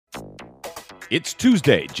It's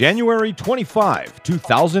Tuesday, January 25,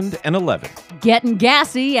 2011. Getting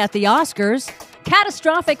gassy at the Oscars.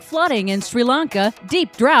 Catastrophic flooding in Sri Lanka.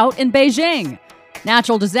 Deep drought in Beijing.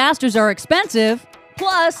 Natural disasters are expensive.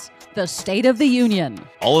 Plus, the State of the Union.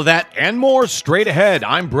 All of that and more straight ahead.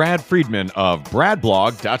 I'm Brad Friedman of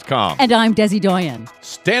BradBlog.com. And I'm Desi Doyen.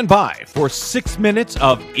 Stand by for 6 minutes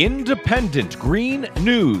of independent green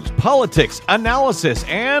news, politics, analysis,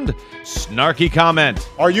 and snarky comment.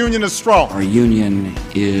 Our union is strong. Our union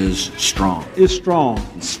is strong. Is strong.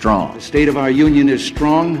 It's strong. The state of our union is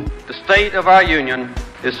strong. The state of our union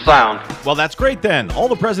is sound. Well, that's great then. All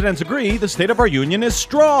the presidents agree the state of our union is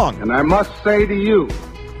strong. And I must say to you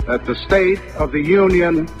that the state of the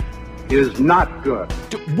union is not good.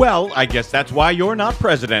 Well, I guess that's why you're not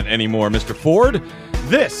president anymore, Mr. Ford.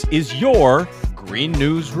 This is your Green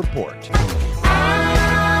News Report.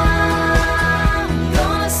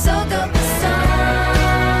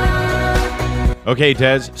 Okay,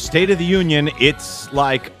 Des, State of the Union, it's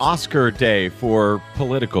like Oscar day for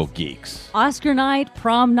political geeks. Oscar night,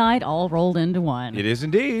 prom night, all rolled into one. It is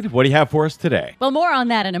indeed. What do you have for us today? Well, more on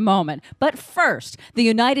that in a moment. But first, the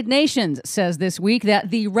United Nations says this week that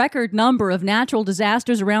the record number of natural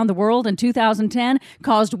disasters around the world in 2010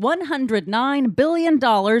 caused $109 billion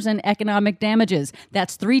in economic damages.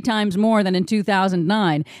 That's 3 times more than in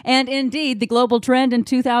 2009. And indeed, the global trend in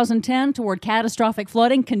 2010 toward catastrophic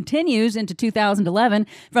flooding continues into 2011,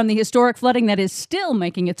 from the historic flooding that is still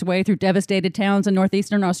making its way through devastated towns in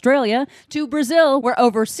northeastern Australia to Brazil, where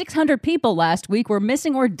over 600 people last week were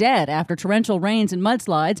missing or dead after torrential rains and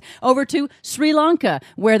mudslides, over to Sri Lanka,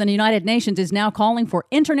 where the United Nations is now calling for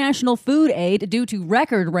international food aid due to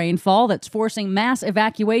record rainfall that's forcing mass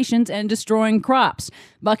evacuations and destroying crops.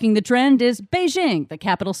 Bucking the trend is Beijing, the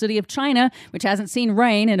capital city of China, which hasn't seen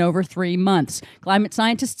rain in over 3 months. Climate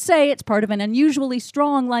scientists say it's part of an unusually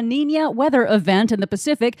strong La Nina weather event in the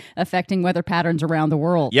Pacific, affecting weather patterns around the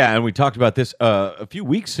world. Yeah, and we talked about this a few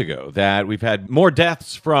weeks ago, that we've had more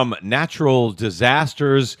deaths from natural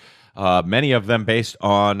disasters, many of them based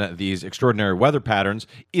on these extraordinary weather patterns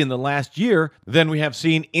in the last year than we have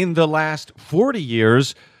seen in the last 40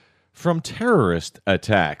 years from terrorist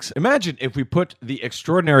attacks. Imagine if we put the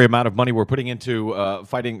extraordinary amount of money we're putting into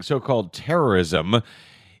fighting so-called terrorism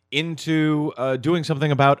into doing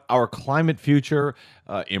something about our climate future,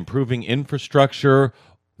 improving infrastructure,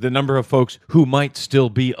 the number of folks who might still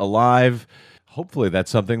be alive. Hopefully that's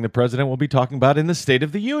something the president will be talking about in the State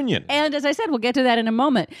of the Union. And as I said, we'll get to that in a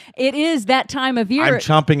moment. It is that time of year. I'm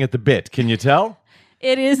chomping at the bit. Can you tell?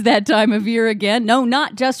 It is that time of year again. No,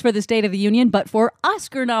 not just for the State of the Union, but for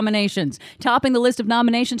Oscar nominations. Topping the list of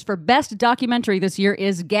nominations for Best Documentary this year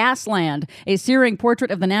is Gasland, a searing portrait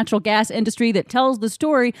of the natural gas industry that tells the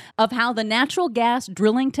story of how the natural gas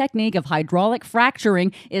drilling technique of hydraulic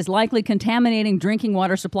fracturing is likely contaminating drinking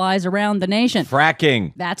water supplies around the nation.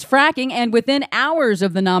 Fracking. That's fracking, and within hours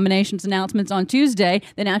of the nominations announcements on Tuesday,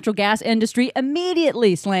 the natural gas industry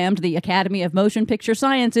immediately slammed the Academy of Motion Picture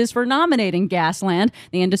Sciences for nominating Gasland.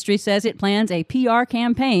 The industry says it plans a PR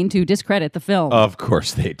campaign to discredit the film. Of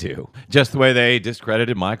course they do. Just the way they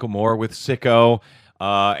discredited Michael Moore with Sicko.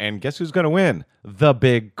 And guess who's going to win? The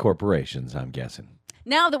big corporations, I'm guessing.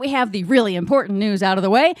 Now that we have the really important news out of the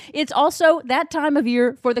way, it's also that time of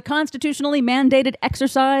year for the constitutionally mandated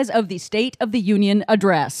exercise of the State of the Union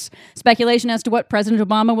address. Speculation as to what President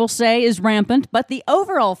Obama will say is rampant, but the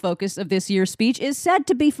overall focus of this year's speech is said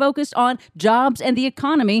to be focused on jobs and the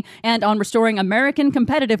economy and on restoring American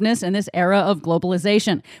competitiveness in this era of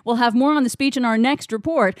globalization. We'll have more on the speech in our next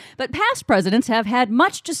report, but past presidents have had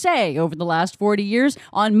much to say over the last 40 years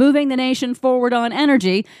on moving the nation forward on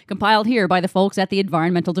energy, compiled here by the folks at the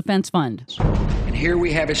Environmental Defense Fund. And here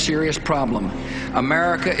we have a serious problem.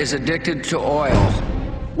 America is addicted to oil.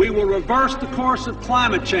 We will reverse the course of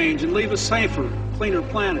climate change and leave a safer, cleaner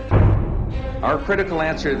planet. Our critical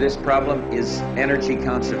answer to this problem is energy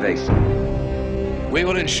conservation. We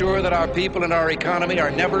will ensure that our people and our economy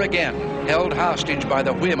are never again held hostage by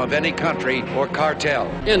the whim of any country or cartel.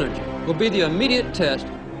 Energy will be the immediate test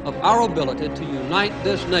of our ability to unite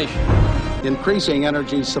this nation. Increasing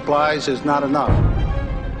energy supplies is not enough.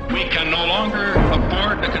 We can no longer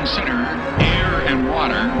afford to consider air and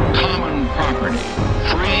water common property,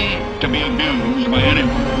 free to be abused by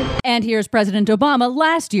anyone. And here's President Obama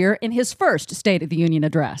last year in his first State of the Union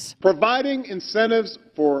address. Providing incentives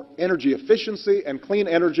for energy efficiency and clean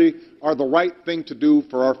energy are the right thing to do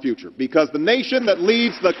for our future, because the nation that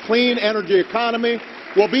leads the clean energy economy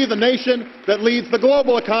will be the nation that leads the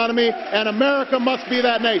global economy, and America must be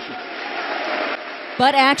that nation.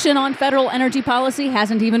 But action on federal energy policy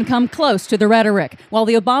hasn't even come close to the rhetoric. While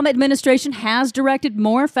the Obama administration has directed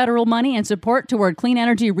more federal money and support toward clean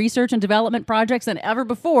energy research and development projects than ever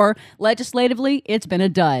before, legislatively, it's been a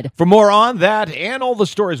dud. For more on that and all the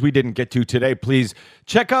stories we didn't get to today, please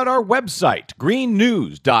check out our website,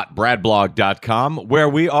 greennews.bradblog.com, where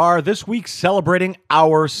we are this week celebrating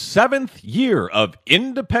our 7th year of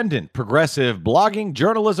independent, progressive blogging,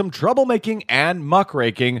 journalism, troublemaking, and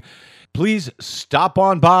muckraking. Please stop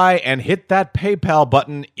on by and hit that PayPal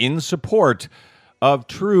button in support of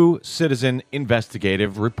true citizen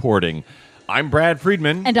investigative reporting. I'm Brad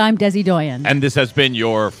Friedman. And I'm Desi Doyen. And this has been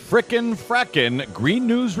your frickin' Green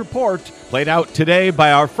News Report, played out today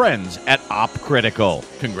by our friends at OpCritical.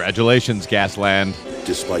 Congratulations, Gasland.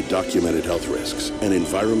 Despite documented health risks and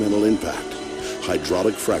environmental impact,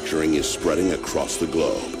 hydraulic fracturing is spreading across the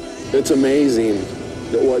globe. It's amazing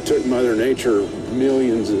that what took Mother Nature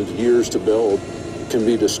millions of years to build can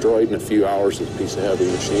be destroyed in a few hours with a piece of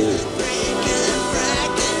heavy machinery.